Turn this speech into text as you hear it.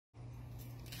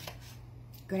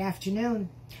Good afternoon.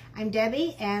 I'm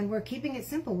Debbie, and we're keeping it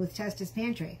simple with Testa's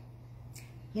Pantry.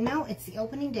 You know, it's the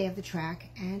opening day of the track,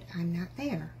 and I'm not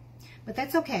there. But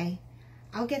that's okay.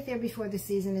 I'll get there before the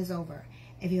season is over.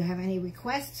 If you have any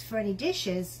requests for any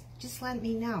dishes, just let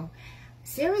me know.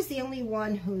 Sarah's the only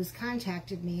one who's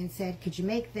contacted me and said, could you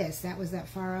make this? That was that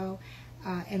farro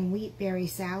and wheat berry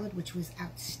salad, which was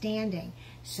outstanding.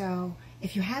 So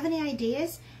if you have any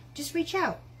ideas, just reach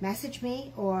out, message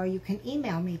me, or you can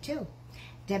email me too.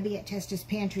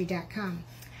 Debbie@testaspantry.com.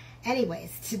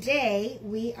 Anyways, today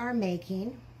we are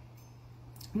making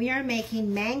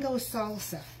mango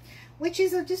salsa, which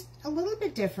is just a little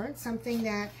bit different, something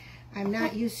that I'm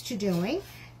not used to doing,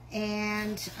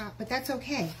 and but that's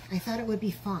okay. I thought it would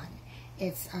be fun.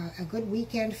 It's a good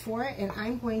weekend for it, and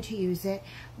I'm going to use it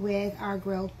with our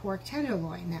grilled pork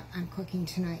tenderloin that I'm cooking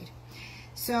tonight.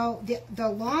 So the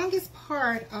longest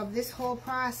part of this whole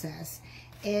process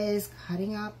is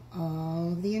cutting up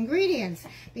all of the ingredients,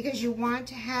 because you want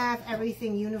to have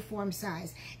everything uniform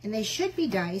size, and they should be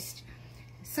diced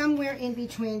somewhere in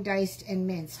between diced and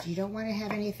minced. You don't want to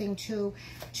have anything too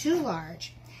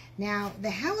large. Now the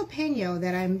jalapeno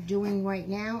that I'm doing right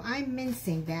now, I'm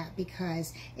mincing that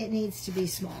because it needs to be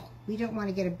small. We don't want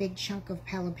to get a big chunk of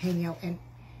jalapeno, and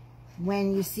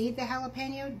when you see the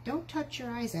jalapeno, don't touch your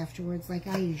eyes afterwards like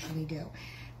I usually do,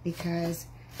 because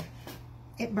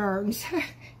it burns.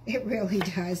 It really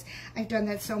does. I've done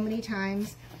that so many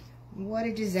times. What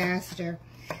a disaster.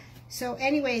 So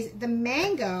anyways, the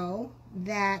mango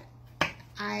that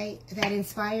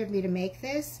inspired me to make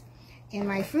this in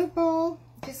my fruit bowl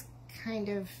just kind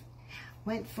of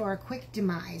went for a quick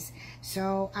demise.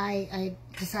 So I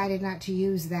decided not to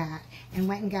use that and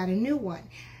went and got a new one.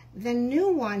 The new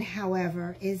one,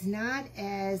 however, is not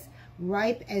as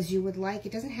ripe as you would like.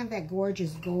 It doesn't have that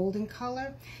gorgeous golden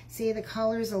color. See, the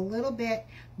color is a little bit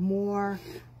more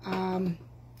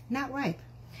not ripe.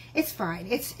 It's fine.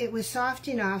 It was soft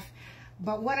enough,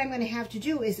 but what I'm going to have to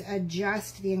do is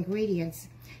adjust the ingredients.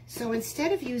 So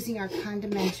instead of using our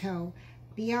Condimento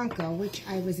Bianco, which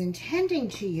I was intending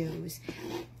to use,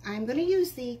 I'm going to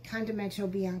use the Condimento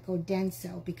Bianco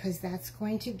Denso, because that's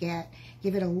going to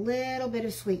give it a little bit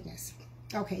of sweetness.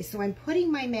 Okay, so I'm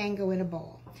putting my mango in a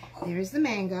bowl. There's the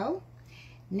mango.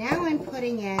 Now I'm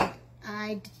putting in,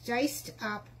 I diced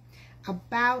up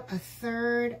about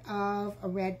 1/3 of a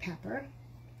red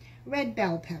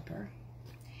bell pepper,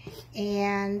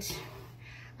 and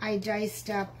I diced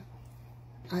up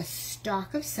a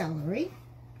stalk of celery.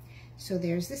 So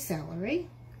there's the celery.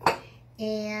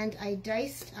 And I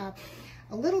diced up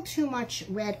a little too much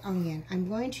red onion. I'm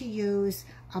going to use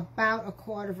about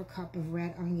 1/4 cup of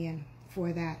red onion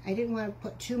for that. I didn't want to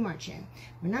put too much in.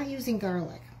 We're not using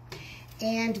garlic.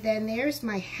 And then there's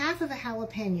my 1/2 of a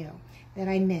jalapeno that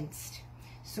I minced.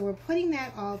 So we're putting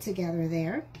that all together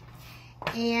there.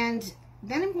 And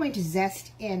then I'm going to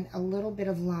zest in a little bit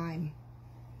of lime.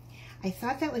 I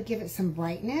thought that would give it some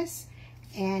brightness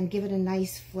and give it a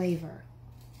nice flavor.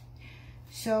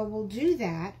 So we'll do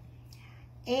that.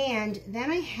 And then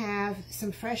I have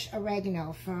some fresh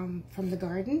oregano from the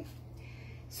garden.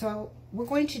 So we're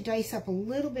going to dice up a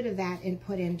little bit of that and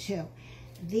put in too.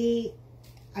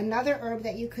 Another herb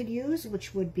that you could use,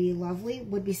 which would be lovely,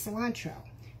 would be cilantro,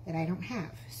 that I don't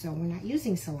have. So we're not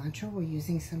using cilantro, we're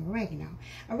using some oregano.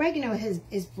 Oregano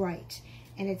is bright,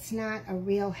 and it's not a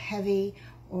real heavy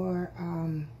or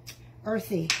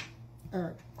earthy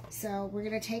herb. So we're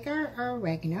going to take our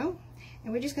oregano,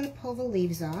 and we're just going to pull the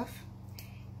leaves off,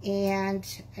 and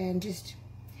just,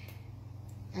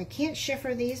 I can't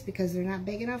shiffer these because they're not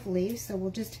big enough leaves, so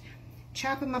we'll just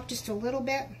chop them up just a little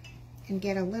bit and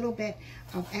get a little bit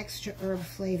of extra herb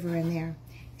flavor in there.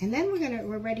 And then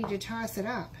we're ready to toss it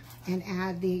up and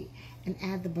add the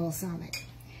balsamic.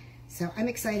 So I'm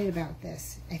excited about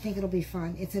this. I think it'll be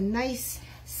fun. It's a nice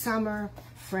summer,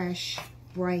 fresh,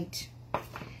 bright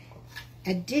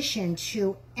addition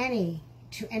to any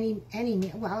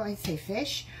well, I'd say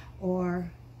fish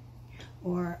or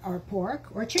pork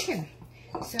or chicken.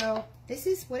 So this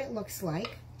is what it looks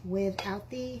like without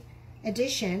the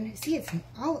addition. See, it's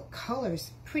all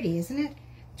colors. Pretty, isn't it?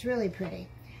 It's really pretty.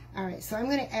 All right, so I'm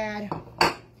going to add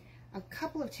a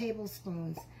couple of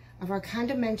tablespoons of our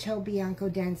Condimento Bianco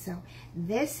Denso.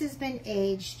 This has been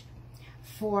aged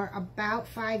for about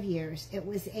 5 years. It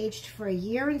was aged for a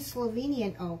year in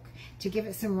Slovenian oak to give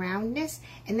it some roundness,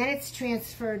 and then it's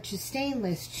transferred to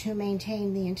stainless to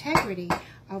maintain the integrity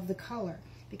of the color,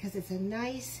 because it's a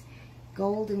nice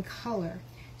golden color.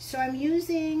 So I'm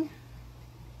using,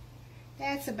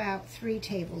 that's about 3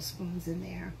 tablespoons in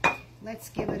there. Let's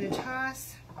give it a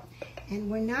toss. And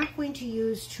we're not going to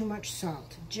use too much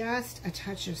salt, just a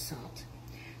touch of salt.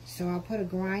 So I'll put a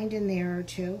grind in there or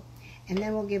two, and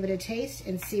then we'll give it a taste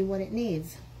and see what it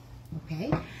needs.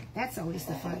 Okay, that's always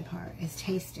the fun part, is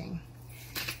tasting.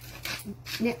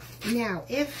 Now,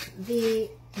 if the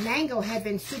mango had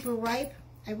been super ripe,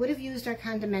 I would have used our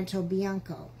Condimento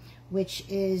Bianco, which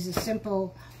is a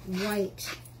simple white,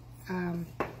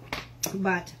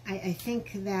 but I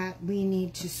think that we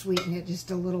need to sweeten it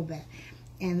just a little bit.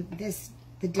 And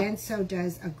the Denso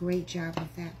does a great job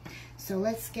of that. So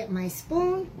let's get my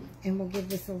spoon, and we'll give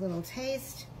this a little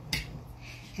taste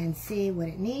and see what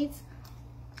it needs.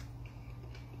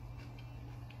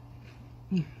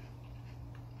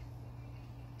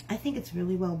 I think it's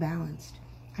really well balanced.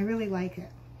 I really like it.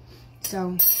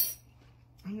 So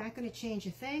I'm not going to change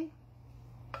a thing.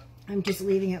 I'm just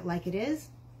leaving it like it is.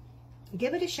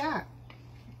 Give it a shot,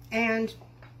 and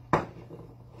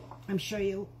I'm sure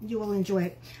you will enjoy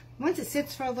it. Once it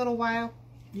sits for a little while,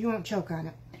 you won't choke on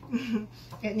it.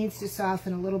 It needs to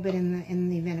soften a little bit in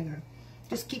the vinegar.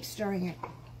 Just keep stirring it,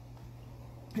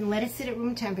 and let it sit at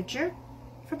room temperature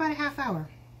for about a half hour,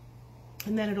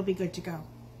 and then it'll be good to go.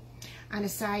 On a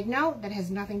side note that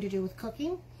has nothing to do with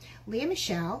cooking, Lea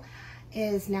Michele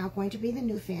is now going to be the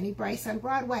new Fanny Brice on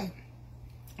Broadway.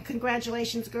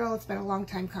 Congratulations, girl. It's been a long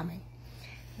time coming.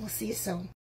 We'll see you soon.